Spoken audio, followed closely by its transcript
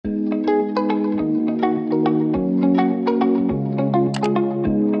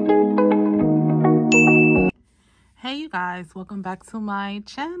Hey you guys, welcome back to my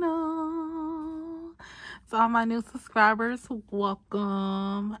channel. To all my new subscribers,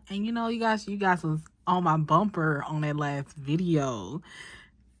 welcome. And you know, you guys was on my bumper on that last video.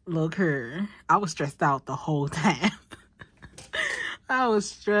 Look here, I was stressed out the whole time. I was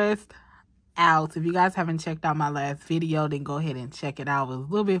stressed out. If you guys haven't checked out my last video, then go ahead and check it out. It was a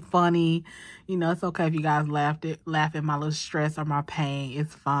little bit funny. You know, it's okay if you guys laugh at my little stress or my pain.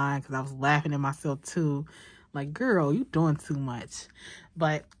 It's fine, because I was laughing at myself too. Like, girl, you doing too much.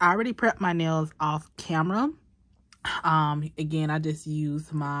 But I already prepped my nails off camera. Again, I just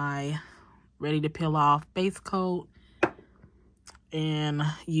used my ready to peel off base coat and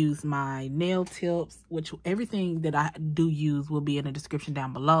use my nail tips, which everything that I do use will be in the description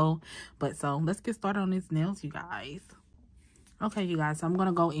down below. But so let's get started on these nails, you guys. Okay, you guys, so I'm going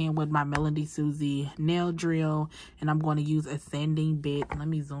to go in with my MelodySusie nail drill, and I'm going to use a sanding bit. Let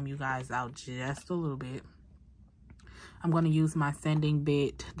me zoom you guys out just a little bit. I'm going to use my sanding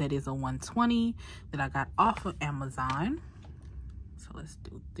bit that is a 120 that I got off of Amazon. So let's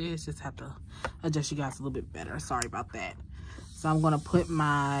do this. Just have to adjust you guys a little bit better. Sorry about that. So I'm going to put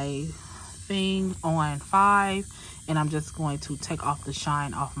my thing on 5, and I'm just going to take off the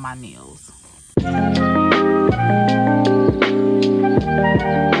shine off my nails.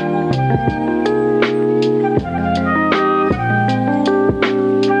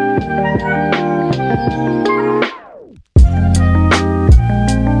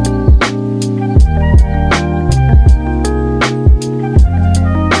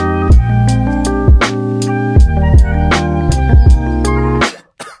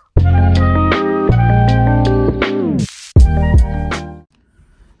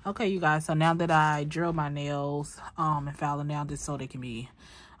 Okay, you guys, so now that I drill my nails and file them down just so they can be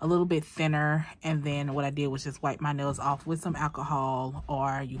a little bit thinner, and then what I did was just wipe my nails off with some alcohol,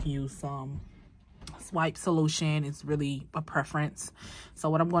 or you can use some swipe solution. It's really a preference. So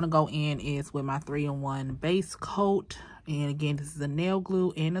what I'm going to go in is with my 3-in-1 base coat, and again, this is a nail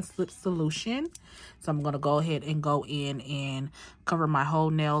glue and a slip solution. So I'm going to go ahead and go in and cover my whole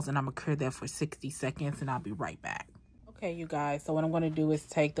nails, and I'm going to cure that for 60 seconds, and I'll be right back. Okay, you guys, so what I'm going to do is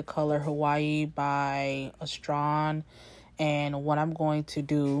take the color Hawaii by Astound, and what I'm going to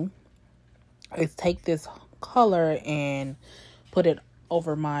do is take this color and put it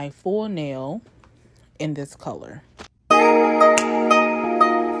over my full nail in this color.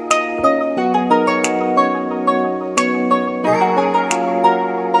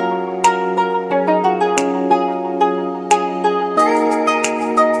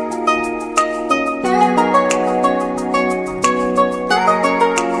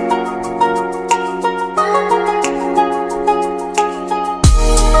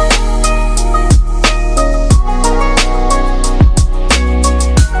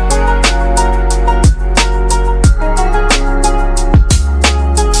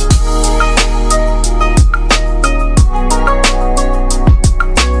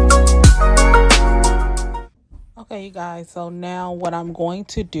 So now what I'm going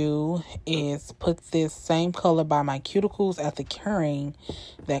to do is put this same color by my cuticles after curing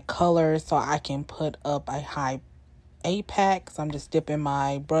that color, so I can put up a high apex. So I'm just dipping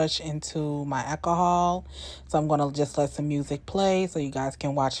my brush into my alcohol. So I'm going to just let some music play so you guys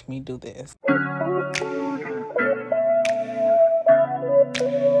can watch me do this.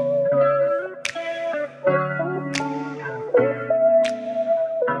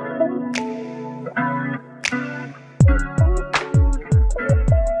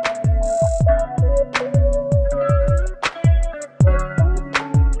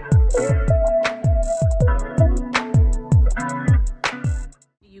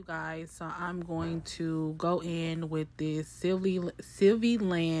 So I'm going to go in with this Sylvie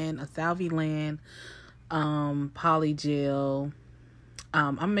Land Polygel.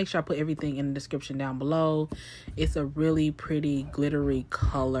 I'm gonna make sure I put everything in the description down below. It's a really pretty glittery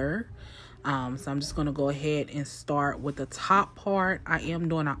color. So I'm just gonna go ahead and start with the top part. I am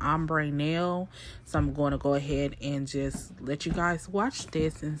doing an ombre nail, so I'm going to go ahead and just let you guys watch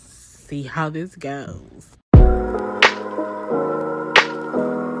this and see how this goes.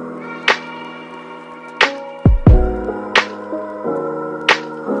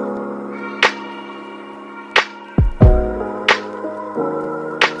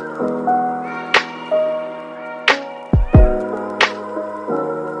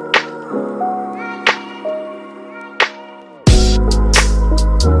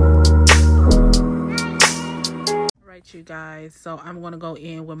 You guys, so I'm going to go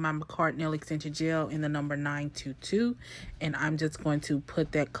in with my Makartt nail extension gel in the number 922, and I'm just going to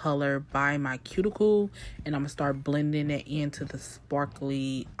put that color by my cuticle, and I'm going to start blending it into the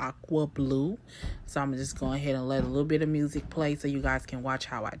sparkly aqua blue. So I'm just going ahead and let a little bit of music play so you guys can watch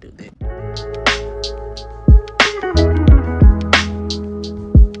how I do this.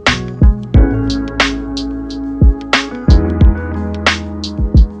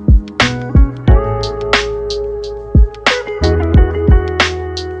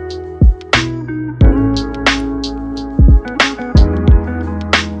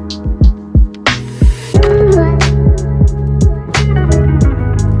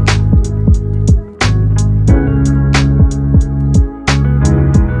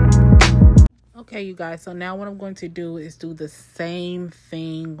 Okay, you guys, so now what I'm going to do is do the same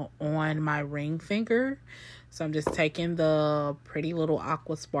thing on my ring finger. So I'm just taking the pretty little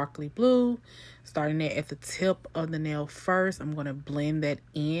aqua sparkly blue, starting it at the tip of the nail first. I'm going to blend that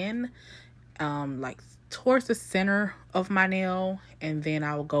in like towards the center of my nail, and then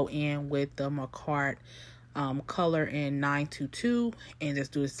I will go in with the Makartt color in 922 and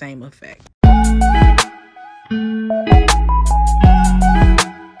just do the same effect.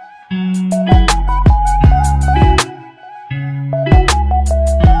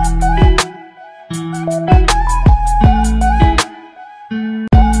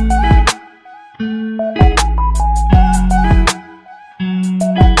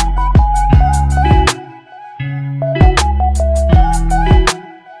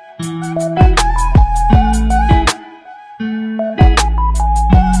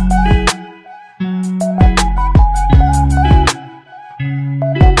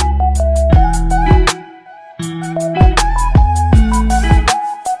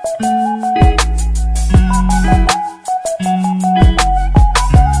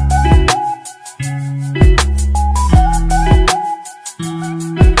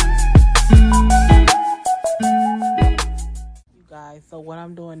 So what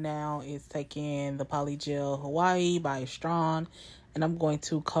I'm doing now is taking the Polygel Hawaii by Astound, and I'm going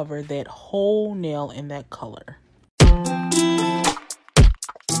to cover that whole nail in that color.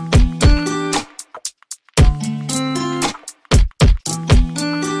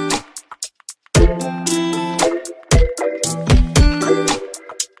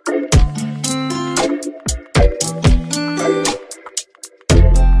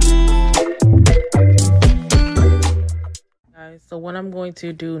 So what I'm going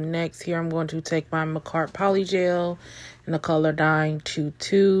to do next here, I'm going to take my Makartt Polygel in the color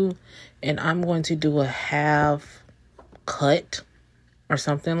 922, and I'm going to do a half cut or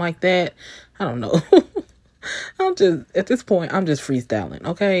something like that. I don't know. At this point, I'm just freestyling.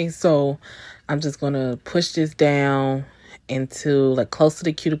 Okay, so I'm just going to push this down into like close to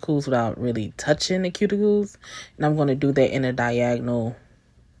the cuticles without really touching the cuticles, and I'm going to do that in a diagonal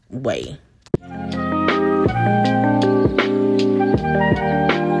way.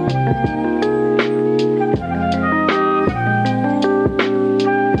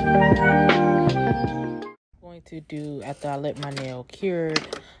 To do after I let my nail cured,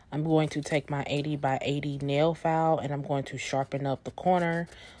 I'm going to take my 80 by 80 nail file, and I'm going to sharpen up the corner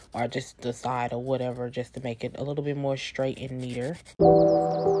or just the side or whatever, just to make it a little bit more straight and neater.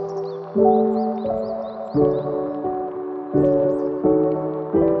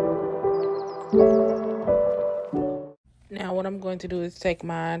 Now what I'm going to do is take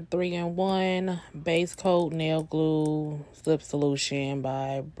my 3-in-1 base coat nail glue slip solution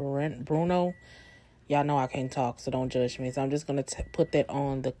by Bruno. Y'all know I can't talk, so don't judge me. So I'm just going to put that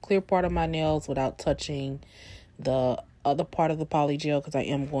on the clear part of my nails without touching the other part of the Polygel, because I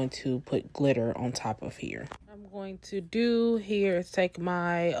am going to put glitter on top of here. What I'm going to do here is take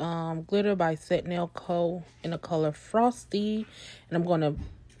my glitter by Set Nail Co. in the color Frosty, and I'm going to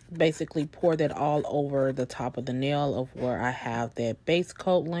basically pour that all over the top of the nail of where I have that base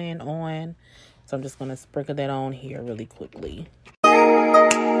coat laying on. So I'm just going to sprinkle that on here really quickly.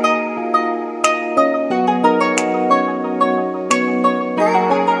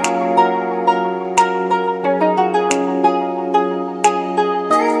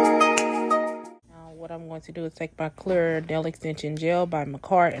 To do is take my clear nail extension gel by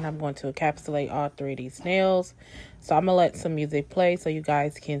Makartt, and I'm going to encapsulate all 3 of these nails. So I'm gonna let some music play so you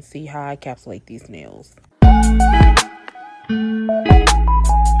guys can see how I encapsulate these nails.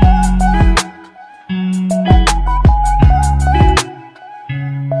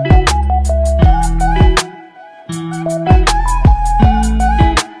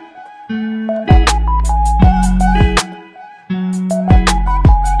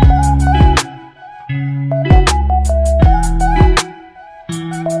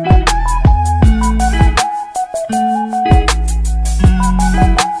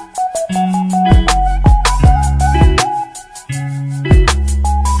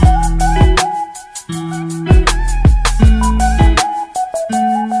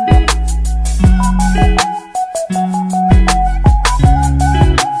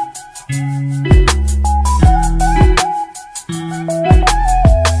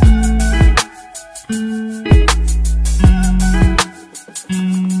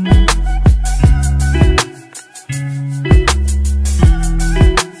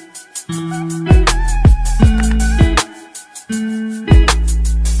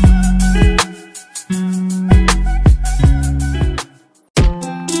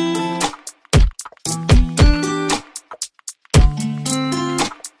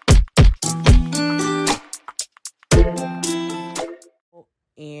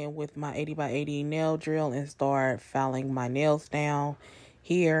 in with my 80 by 80 nail drill and start filing my nails down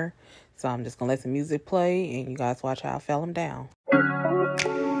here. So I'm just going to let some music play and you guys watch how I file them down.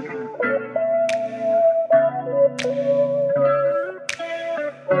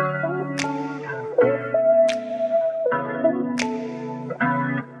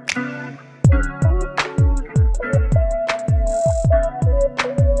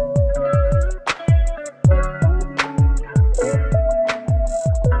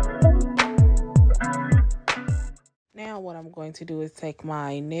 What I'm going to do is take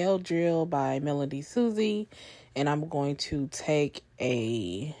my nail drill by MelodySusie, and I'm going to take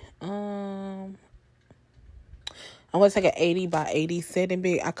a I'm going to take an 80 by 80 setting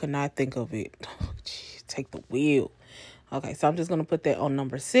bit. I could not think of it. Jeez, take the wheel. Okay, so I'm just going to put that on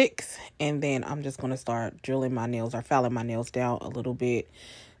number 6, and then I'm just going to start drilling my nails or filing my nails down a little bit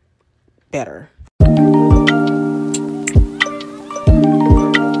better.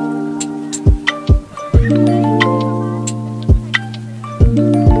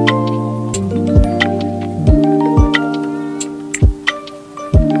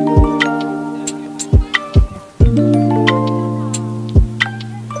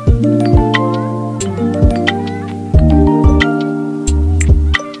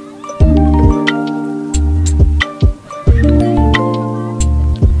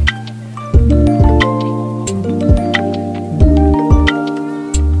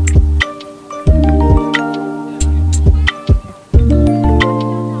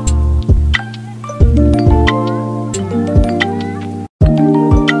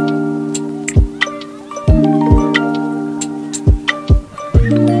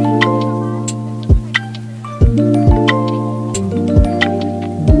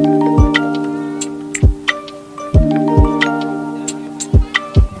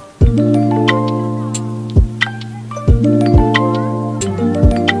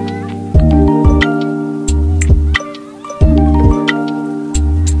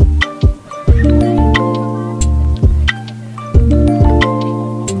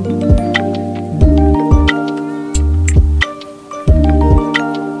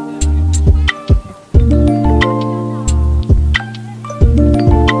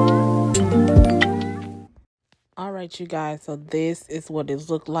 You guys, so this is what it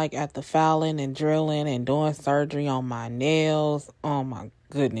looked like after filing and drilling and doing surgery on my nails. Oh my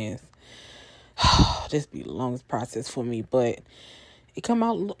goodness. This be the longest process for me, but it come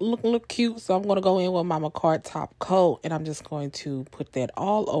out look cute. So I'm going to go in with my Makartt top coat, and I'm just going to put that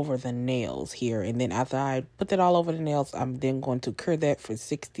all over the nails here. And then after I put that all over the nails, I'm then going to cure that for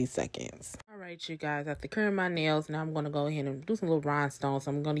 60 seconds. All right, you guys, after curing my nails, now I'm going to go ahead and do some little rhinestones.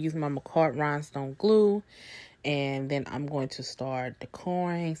 So I'm going to use my Makartt rhinestone glue. And then I'm going to start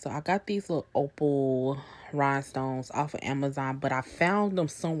decoring. So I got these little opal rhinestones off of Amazon, but I found them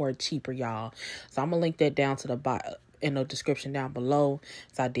somewhere cheaper, y'all. So I'm gonna link that down to the bottom in the description down below.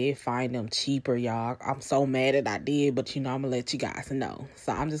 So I did find them cheaper, y'all. I'm so mad that I did, but you know, I'm gonna let you guys know.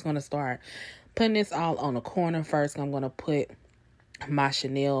 So I'm just gonna start putting this all on the corner first. I'm gonna put my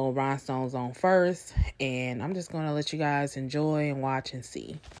Chanel rhinestones on first, and I'm just gonna let you guys enjoy and watch and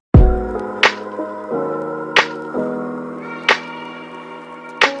see.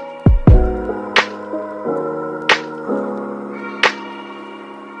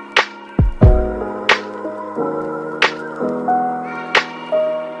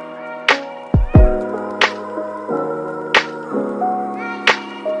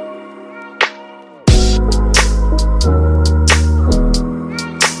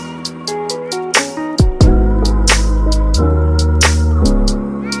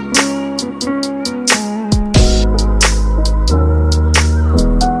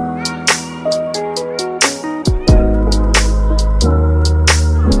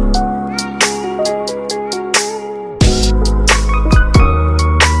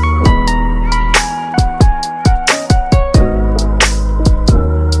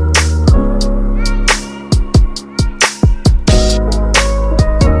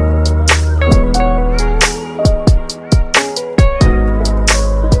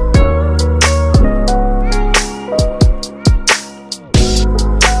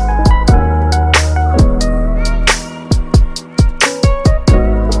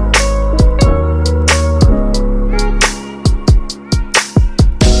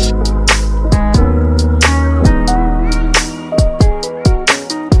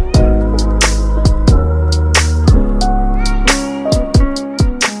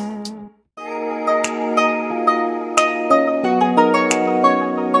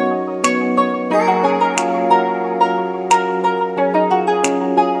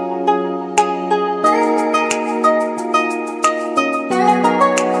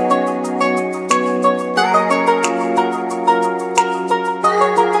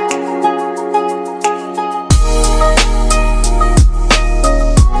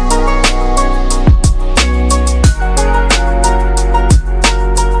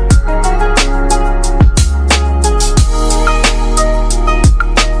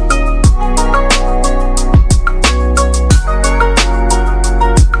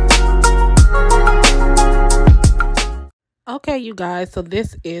 you guys, so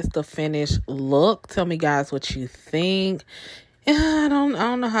this is the finished look. Tell me, guys, what you think. Yeah, I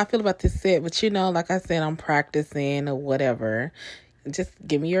don't know how I feel about this set, but like I said, I'm practicing or whatever. Just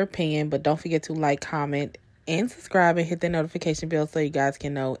give me your opinion, but don't forget to like, comment, and subscribe, and hit the notification bell so you guys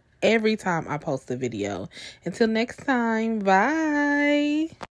can know every time I post a video. Until next time, bye.